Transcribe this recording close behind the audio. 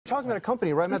talking about a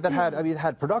company, right, Matt, that had, I mean,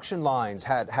 had production lines,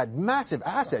 had massive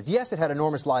assets. Yes, it had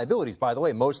enormous liabilities, by the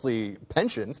way, mostly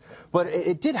pensions, but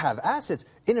it did have assets.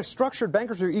 In a structured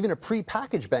bankruptcy or even a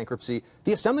pre-packaged bankruptcy,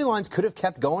 the assembly lines could have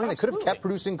kept going. Absolutely. They could have kept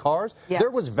producing cars. Yes.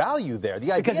 There was value there.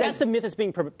 The idea because that's the myth that's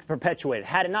being perpetuated.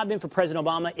 Had it not been for President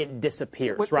Obama, it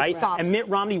disappears, right? And Mitt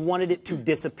Romney wanted it to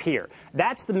disappear.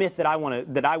 That's the myth that I want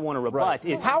to rebut. Right.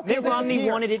 Is how Mitt Romney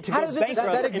wanted it to go bankrupt?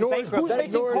 That ignores who's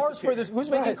making cars for this?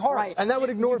 Who's making cars? Right. And that would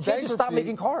ignore bankruptcy. You can't just stop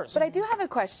making cars. But I do have a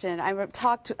question. I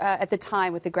talked at the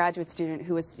time with a graduate student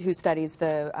who studies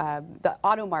the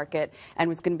auto market and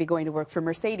was going to be going to work for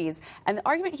Mercedes. And the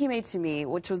argument he made to me,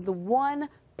 which was the one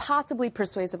possibly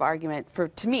persuasive argument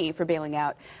to me for bailing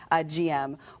out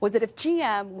GM, was that if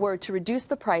GM were to reduce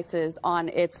the prices on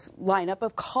its lineup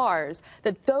of cars,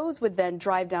 that those would then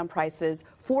drive down prices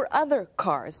for other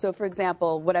cars. So, for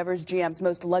example, whatever's GM's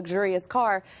most luxurious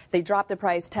car, they drop the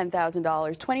price $10,000,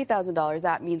 $20,000.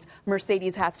 That means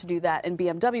Mercedes has to do that and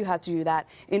BMW has to do that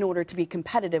in order to be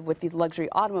competitive with these luxury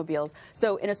automobiles.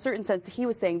 So, in a certain sense, he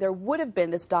was saying there would have been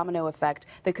this domino effect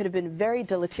that could have been very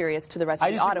deleterious to the rest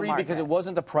of the auto market. I disagree because it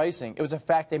wasn't the pricing. It was the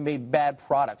fact they made bad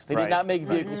products. They did not make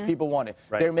vehicles people wanted.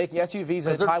 They were making SUVs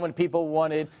at a time when people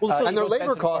wanted. And their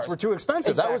labor costs were too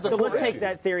expensive. Exactly. That was the So let's issue. take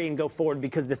that theory and go forward,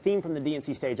 because the theme from the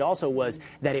DNC stage also was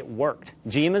that it worked.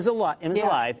 GM is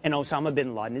alive and Osama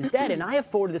bin Laden is dead. And I have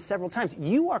forwarded this several times.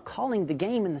 You are calling the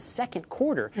game in the second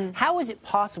quarter. How is it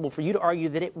possible for you to argue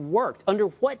that it worked? Under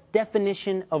what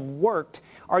definition of worked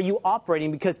are you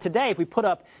operating? Because today, if we put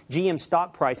up GM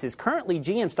stock prices, currently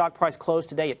GM stock price closed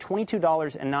today at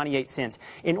 $22.98.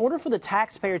 In order for the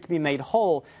taxpayer to be made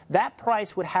whole, that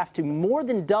price would have to more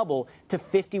than double to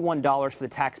 $51 for the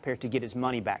taxpayer to get his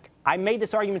money back. I made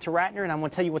this argument to Ratner, and I'm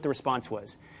going to tell you what the response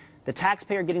was. The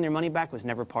taxpayer getting their money back was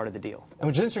never part of the deal. And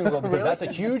which is interesting, Will, because that's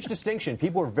a huge distinction.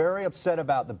 People are very upset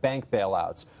about the bank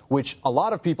bailouts, which a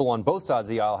lot of people on both sides of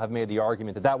the aisle have made the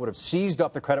argument that that would have seized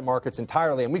up the credit markets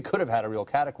entirely, and we could have had a real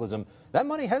cataclysm. That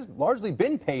money has largely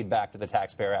been paid back to the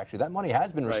taxpayer, actually. That money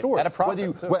has been restored. At a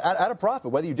profit. At a profit,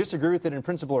 whether you disagree with it in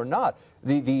principle or not.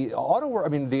 The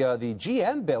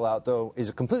GM bailout, though, is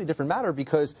a completely different matter,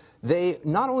 because they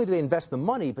not only do they invest the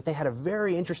money, but they had a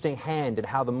very interesting hand in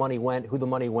how the money went, who the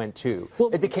money went to. Well,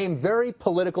 it became very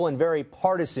political and very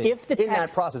partisan in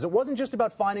that process. It wasn't just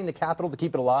about finding the capital to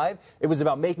keep it alive. It was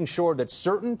about making sure that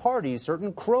certain parties,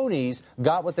 certain cronies,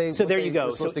 got what they So there you go.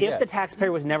 were So supposed to get. If the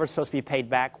taxpayer was never supposed to be paid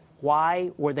back, why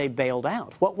were they bailed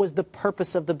out? What was the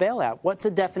purpose of the bailout? What's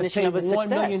the definition of a success? 1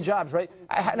 million jobs, right?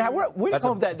 Now, we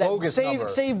hope that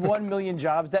save 1 million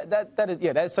jobs.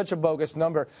 That's such a bogus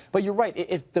number. But you're right.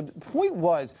 If the point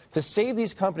was to save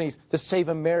these companies, to save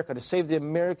America, to save the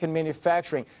American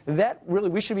manufacturing, that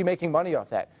really, we should be making money off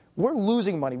that. We're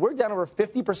losing money. We're down over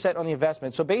 50% on the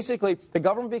investment. So basically, the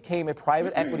government became a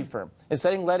private equity firm.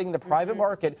 Instead of letting the private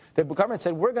market, the government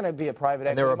said, we're going to be a private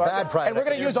equity market. They were a bad private and we're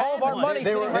going to use all of our money.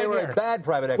 They were a bad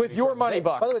private equity with your money,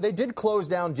 Buck. By the way, they did close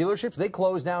down dealerships. They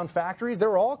closed down factories. There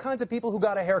were all kinds of people who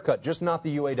got a haircut, just not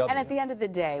the UAW. And at the end of the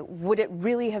day, would it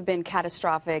really have been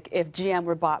catastrophic if GM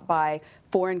were bought by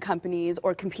foreign companies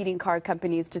or competing car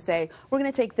companies to say, we're going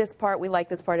to take this part, we like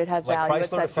this part, it has value,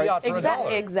 Chrysler to Fiat for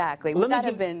 $1. Exactly. Would that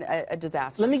have been a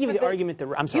disaster? Let me give you the argument that,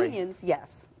 I'm sorry. Unions,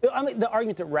 yes. I mean, the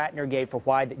argument that Ratner gave for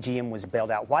why the GM was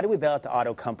bailed out. Why did we bail out the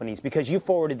auto companies? Because you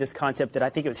forwarded this concept that I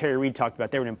think it was Harry Reid talked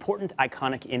about. They're an important,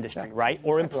 iconic industry, right?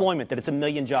 Or employment, that it's 1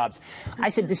 million jobs. I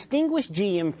said, distinguish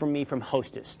GM from me from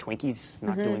Hostess. Twinkies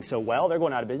not doing so well. They're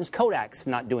going out of business. Kodak's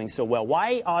not doing so well.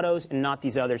 Why autos and not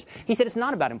these others? He said, it's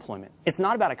not about employment. It's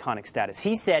not about iconic status.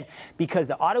 He said, because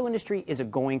the auto industry is a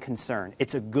going concern.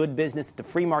 It's a good business. The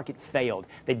free market failed.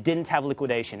 They didn't have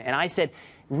liquidation. And I said,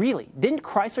 really? Didn't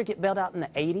Chrysler get bailed out in the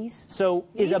 80s? So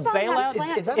is a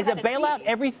bailout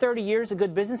every 30 years a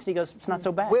good business? And he goes, it's not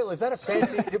so bad. Will, is that a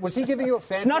fancy? Was he giving you a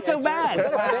fancy? It's not so answer? bad.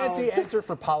 Is that a fancy answer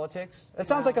for politics? It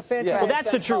sounds like a fancy. Well,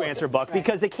 that's the true answer, Buck,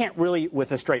 because they can't really,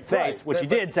 with a straight face, which you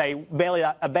did say,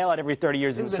 a bailout every 30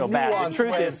 years isn't so bad. The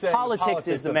truth is, politics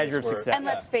is the measure of success. And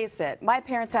let's face it, my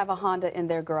parents have a Honda in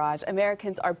their garage.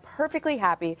 Americans are perfectly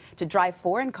happy to drive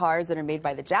foreign cars that are made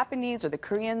by the Japanese or the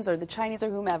Koreans or the Chinese or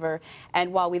whomever.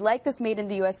 And while we like this made in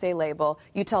the USA label,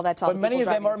 you tell that to all the people But many of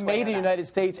them are driving made in the United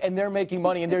States, and they're making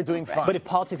money, and they're doing fine. But if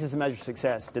politics is a measure of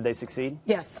success, did they succeed?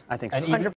 Yes. I think so.